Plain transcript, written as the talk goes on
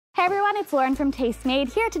Hey everyone, it's Lauren from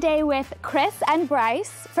Tastemade here today with Chris and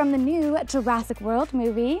Bryce from the new Jurassic World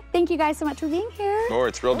movie. Thank you guys so much for being here. Oh,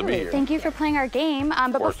 we're thrilled to be here. Thank you for playing our game.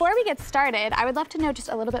 But before we get started, I would love to know just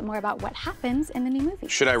a little bit more about what happens in the new movie.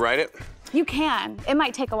 Should I write it? You can. It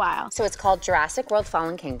might take a while. So it's called Jurassic World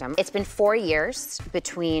Fallen Kingdom. It's been 4 years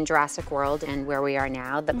between Jurassic World and where we are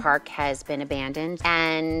now. The park has been abandoned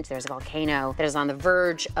and there's a volcano that is on the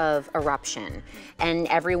verge of eruption. And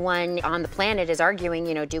everyone on the planet is arguing,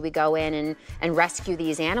 you know, do we go in and rescue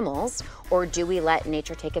these animals or do we let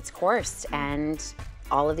nature take its course? And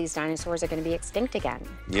all of these dinosaurs are going to be extinct again.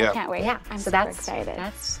 Yeah. I can't wait. Yeah, I'm so super excited.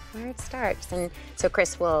 That's where it starts. And so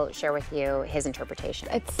Chris will share with you his interpretation.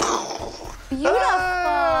 It's beautiful.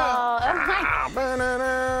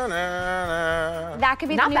 That could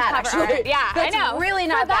be Not the new bad, cover actually. art. Yeah, That's I know. really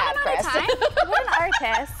not For that bad, amount of time, what an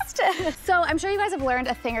artist. So I'm sure you guys have learned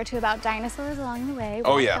a thing or two about dinosaurs along the way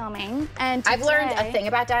while filming. And I've learned today- a thing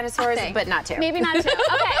about dinosaurs, but not two. Maybe not two.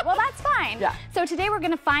 Okay, well that's fine. Yeah. So today we're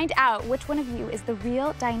gonna find out which one of you is the real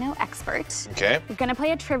dino expert. Okay. We're gonna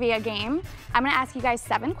play a trivia game. I'm gonna ask you guys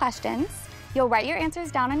 7 questions. You'll write your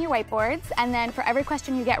answers down on your whiteboards, and then for every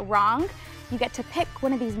question you get wrong, you get to pick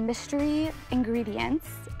one of these mystery ingredients,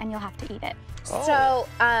 and you'll have to eat it. So,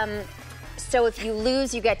 so if you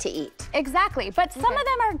lose, you get to eat. Exactly, but some of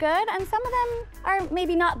them are good, and some of them are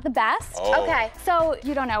maybe not the best. Oh. Okay. So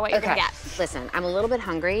you don't know what you're gonna get. Listen, I'm a little bit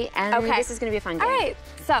hungry, and this is gonna be a fun game. All right,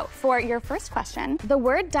 so for your first question, the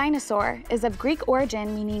word dinosaur is of Greek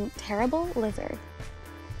origin, meaning terrible lizard.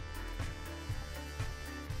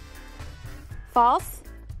 False?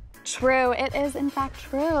 True, it is in fact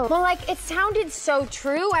true. Well, like, it sounded so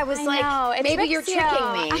true. I was I like, know, it maybe you're tricks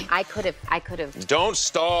tricking you. me. I could have. Don't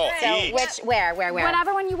stall. So, Eat. where?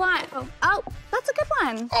 Whatever one you want. Oh, that's a good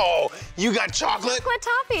one. Oh, you got chocolate? Chocolate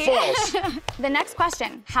toffee. False. The next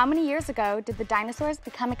question, how many years ago did the dinosaurs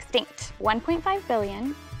become extinct? 1.5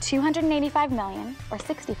 billion, 285 million, or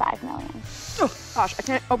 65 million? Oh, gosh, I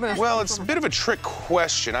can't open this. Well, it's a bit of a trick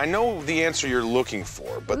question. I know the answer you're looking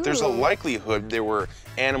for, but there's a likelihood there were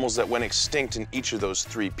animals that went extinct in each of those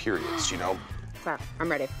 3 periods, you know? Claire,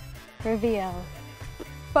 I'm ready. Reveal.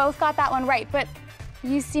 Both got that one right, but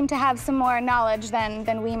you seem to have some more knowledge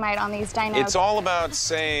than we might on these dinos. It's all about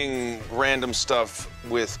saying random stuff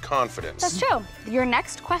with confidence. That's true. Your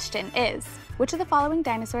next question is, which of the following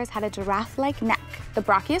dinosaurs had a giraffe-like neck? The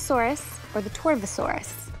Brachiosaurus or the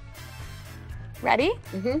Torvosaurus? Ready?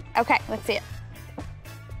 Mm-hmm. Okay, let's see it.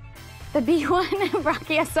 The B1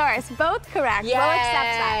 Brachiosaurus, both correct. Yay, we'll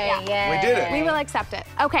accept that. Yeah. We did it. We will accept it.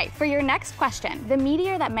 Okay, for your next question, the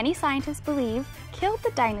meteor that many scientists believe killed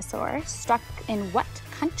the dinosaur struck in what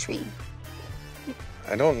country?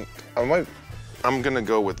 I'm gonna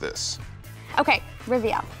go with this. Okay,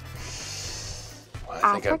 reveal.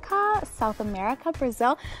 I think Africa, South America,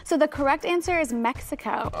 Brazil. So the correct answer is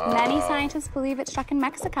Mexico. Many scientists believe it struck in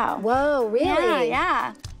Mexico. Whoa, really? Yeah,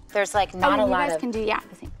 yeah. There's like not a you lot guys of. can do, yeah,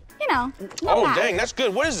 the same. You know, Oh, not bad. dang, that's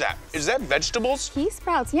good. What is that? Is that vegetables? Pea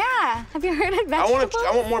sprouts, yeah. Have you heard of vegetables?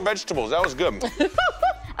 I want more vegetables. That was good.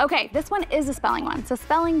 Okay, this one is a spelling one, so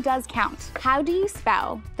spelling does count. How do you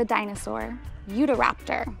spell the dinosaur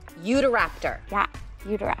Utahraptor? Utahraptor. Yeah,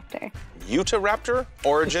 Utahraptor. Utahraptor?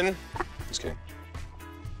 Origin? Just kidding.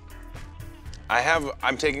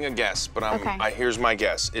 I'm taking a guess, but here's my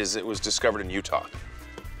guess, is it was discovered in Utah.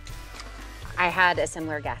 I had a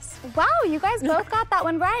similar guess. Wow, you guys both got that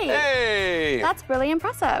one right. Hey! That's really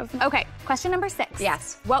impressive. Okay, question number 6.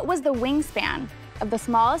 Yes. What was the wingspan of the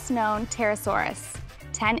smallest known pterosaurus?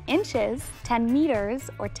 10 inches, 10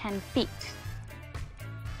 meters, or 10 feet?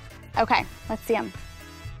 Okay, let's see them.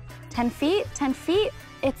 10 feet, 10 feet,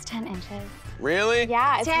 it's 10 inches. Really?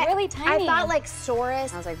 Yeah, it's really tiny. I thought like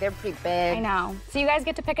Saurus. I was like, they're pretty big. I know. So you guys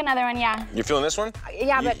get to pick another one, yeah. You feeling this one?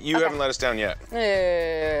 Yeah, but You haven't let us down yet.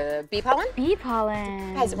 Bee pollen? Bee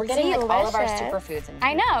pollen. Guys, we're getting like all of our Delicious. superfoods in here.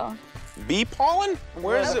 I know. Bee pollen?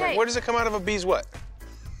 Where Okay. does it come out of a bee's what?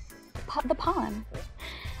 The pollen.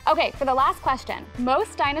 Okay, for the last question.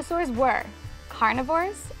 Most dinosaurs were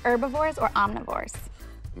carnivores, herbivores, or omnivores?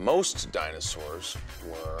 Most dinosaurs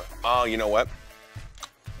were, oh, you know what?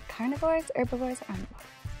 Carnivores, herbivores, or omnivores?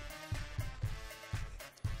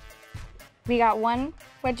 We got one.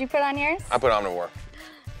 What'd you put on yours? I put omnivore.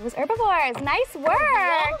 It was herbivores. Nice work.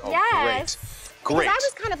 Oh, yes. Great. Because I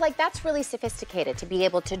was kind of like, that's really sophisticated to be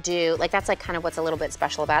able to do, like that's like kind of what's a little bit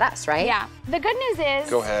special about us, right? Yeah. The good news is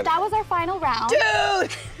Go ahead. that was our final round.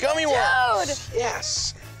 Dude! Gummy worms.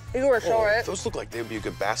 Yes. You were sure. Those look like they would be a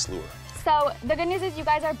good bass lure. So the good news is you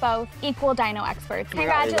guys are both equal dino experts.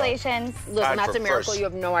 Congratulations. Listen, that's a miracle. first. You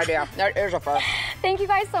have no idea. That is a first. Thank you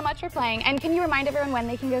guys so much for playing. And can you remind everyone when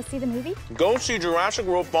they can go see the movie? Go see Jurassic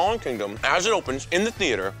World Fallen Kingdom as it opens in the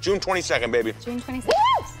theater, June 22nd, baby. June 22nd.